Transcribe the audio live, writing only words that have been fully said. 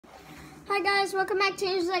Hi guys, welcome back to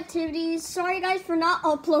Angel's Activities. Sorry guys for not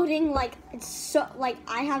uploading, I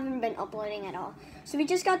haven't been uploading at all. So we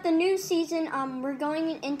just got the new season. We're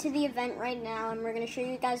going into the event right now and we're gonna show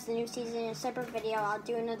you guys the new season in a separate video. I'll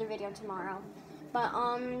do another video tomorrow. But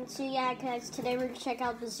so yeah guys, today we're gonna check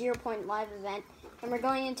out the 0 Point Live event and we're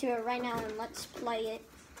going into it right now and let's play it.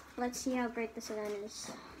 Let's see how great this event is.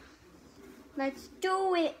 Let's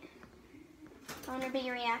do it. I'm gonna be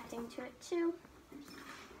reacting to it too.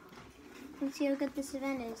 And see how good this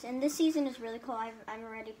event is. And this season is really cool. I'm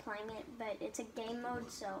already playing it, but it's a game mode,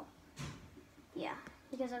 so yeah.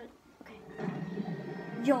 Because okay.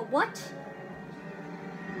 Yo, what?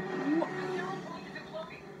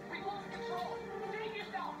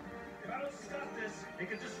 If I don't stop this, it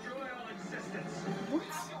can destroy all existence. What?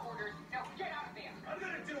 I'm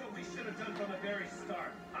gonna do what we should have done from the very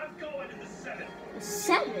start. I'm going to the 7. The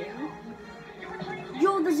 7?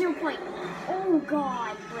 Yo, the 0 Point. Oh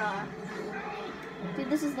god, bruh. Dude,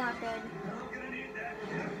 this is not good. I'm gonna need that.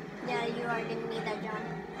 Yeah, you are gonna need that, John.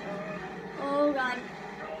 Oh god.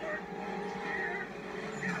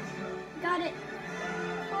 Got it.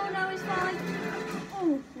 Oh no, he's falling.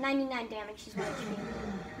 Oh, 99 damage. He's 1 HP.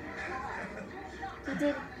 He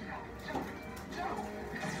did. Oh.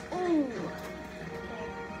 Okay.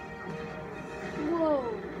 Whoa.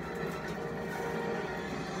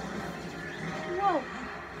 Whoa.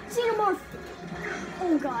 Xenomorph.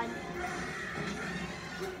 Oh god.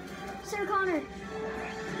 Sarah Connor.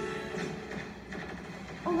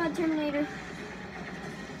 Oh god, Terminator.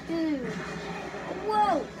 Dude.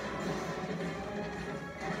 Whoa.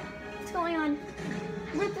 What's going on?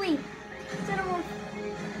 Ripley. Xenomorph.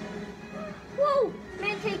 Whoa.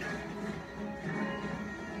 Man cake.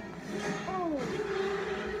 Oh.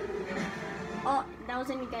 Oh, that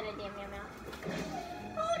wasn't a good idea, Meow.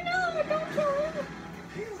 Oh no, don't kill him.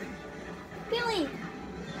 Billy.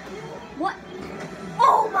 What?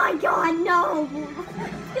 Oh my god, no!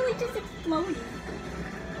 Billy just exploded.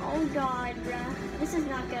 Oh god, bruh. This is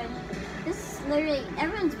not good. This is literally,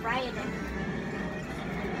 everyone's rioting.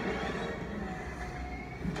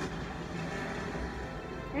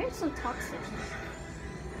 They're so toxic.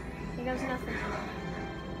 Here goes nothing.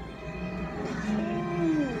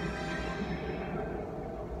 Ooh.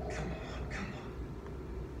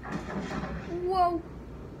 Whoa.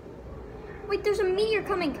 Wait, there's a meteor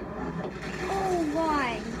coming. Oh,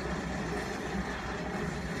 why?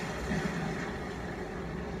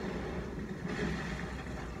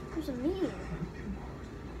 There's a meteor.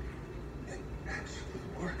 It actually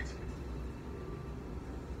worked.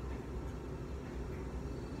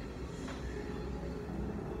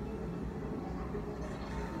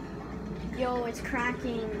 Yo, it's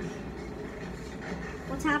cracking.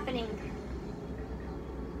 What's happening?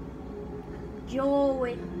 Yo,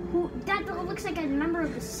 that looks like a member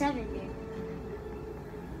of the 7, dude.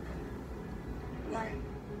 What?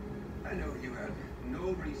 I know you had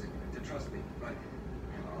no reason to trust me, but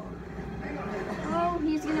hang on. Oh,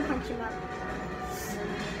 he's gonna punch him up.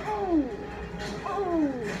 Oh,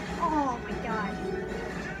 oh, oh my god.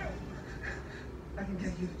 I can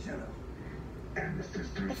get you the Jello. And the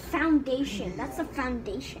sisters. The foundation. That's the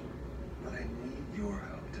foundation. But I need your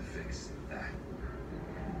help to fix that.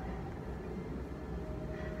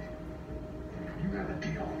 You got a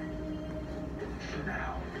deal. For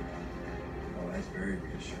now. Oh, that's very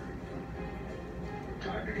reassuring.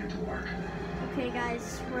 Time to get to work. Okay,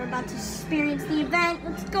 guys, we're about to experience the event.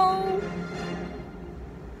 Let's go.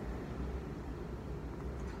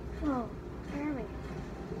 Oh, where are we?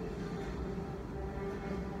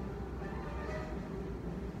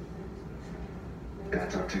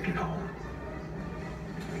 That's our ticket home.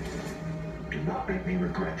 Do not make me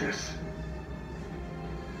regret this.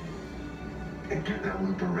 And get that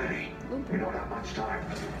looper ready. Looper? We don't have much time.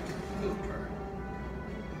 Looper?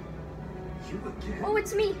 You again? Oh,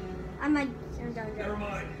 it's me. I'm done. Never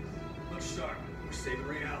mind. Look sharp. We're saving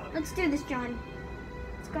reality. Let's do this, John.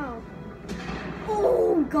 Let's go.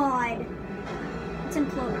 Oh, God. It's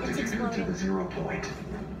imploding. What It's did you do to exploding. the 0 Point?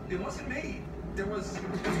 It wasn't me. There was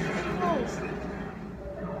Oh. accident.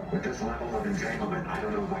 With this level of entanglement, I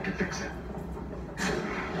don't know if I can fix it.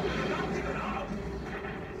 Not giving up.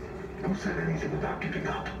 Who said anything about giving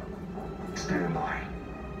up? Stand by.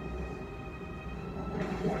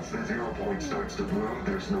 Once the 0 Point starts to bloom,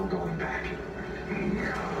 there's no going back.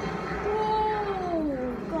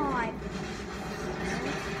 Oh, God.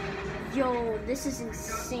 Yo, this is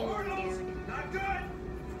insane, dude. Not good.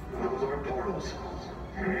 Those are portals.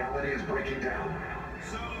 Reality is breaking down.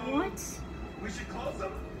 So What? we should close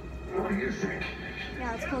them? What do you think?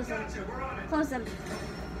 Yeah, let's close them. Gotcha, we're on it. Close them.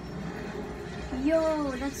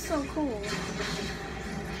 Yo, that's so cool.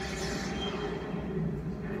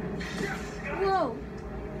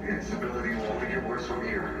 worse from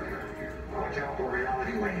here. Watch out for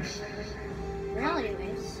reality waves. Reality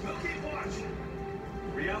waves. We'll keep watch.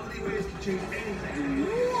 Reality waves can change anything.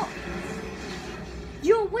 Whoa.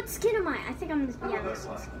 Yo, what skin am I? I think I'm this. Yeah, this is.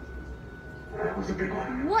 That was a big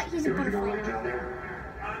one. What? He's a You ready to go butterfly right now. down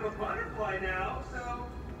there? I'm a butterfly now, so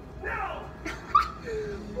no.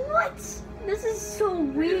 What? This is so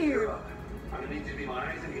weird. I'm gonna need you to be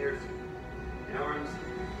my eyes and ears, and arms,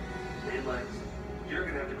 and legs. You're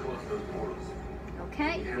gonna have to close those portals.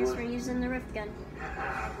 Okay, guess we're using the rift gun.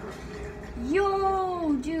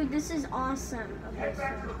 Yo, dude, this is awesome. Okay, Head so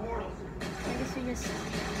back to the portals. I guess we just.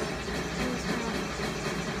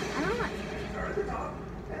 I don't know. Start at the top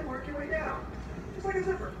and work your way down, just like a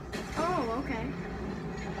zipper. Oh, okay.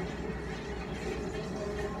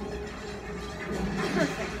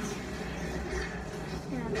 Perfect.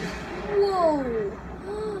 Yeah. Whoa!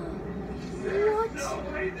 What?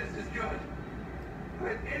 No way, this is good.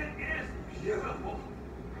 It is beautiful.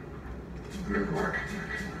 Good work.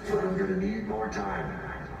 But I'm gonna need more time.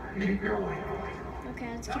 Keep going. Okay,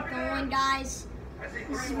 let's keep going, guys. I see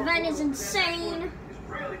This three more event is portals. insane. It's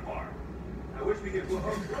really far. I wish we could.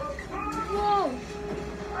 Whoa!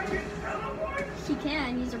 I can teleport. He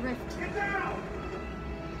can. He's a rift. Get down.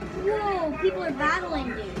 Whoa! People are battling,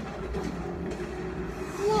 dude.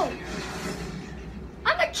 Whoa!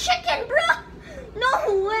 I'm a chicken, bro!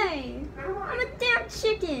 No way! I'm a damn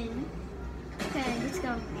chicken. Okay, let's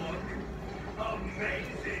go.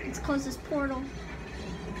 Amazing. Let's close this portal.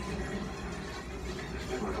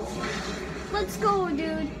 Let's go,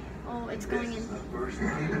 dude. Oh, it's going in. We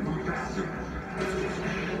need to move faster.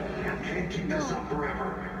 I can't keep this up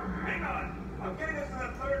forever. Hang on. I'm getting us to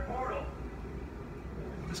that third portal.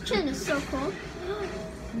 This chin is so cool.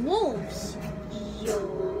 Wolves. Yo.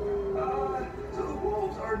 So the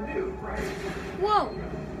wolves are new, right? Whoa.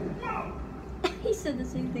 Whoa. He said the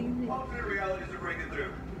same thing as me. Alternate realities are breaking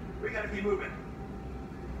through. We gotta keep moving.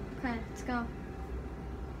 Okay, let's go.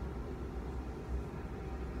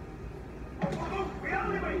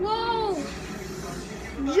 Reality wave. Whoa!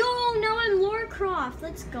 Yo, now I'm Laura Croft.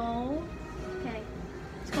 Let's go. Okay,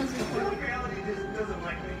 let's close this portal. Reality just doesn't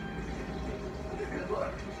like me. Good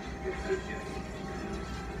luck. It's just you.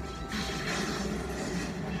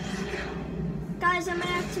 Guys, I'm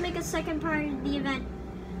gonna have to make a second part of the event.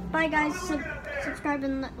 Bye, guys. Subscribe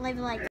and leave a like.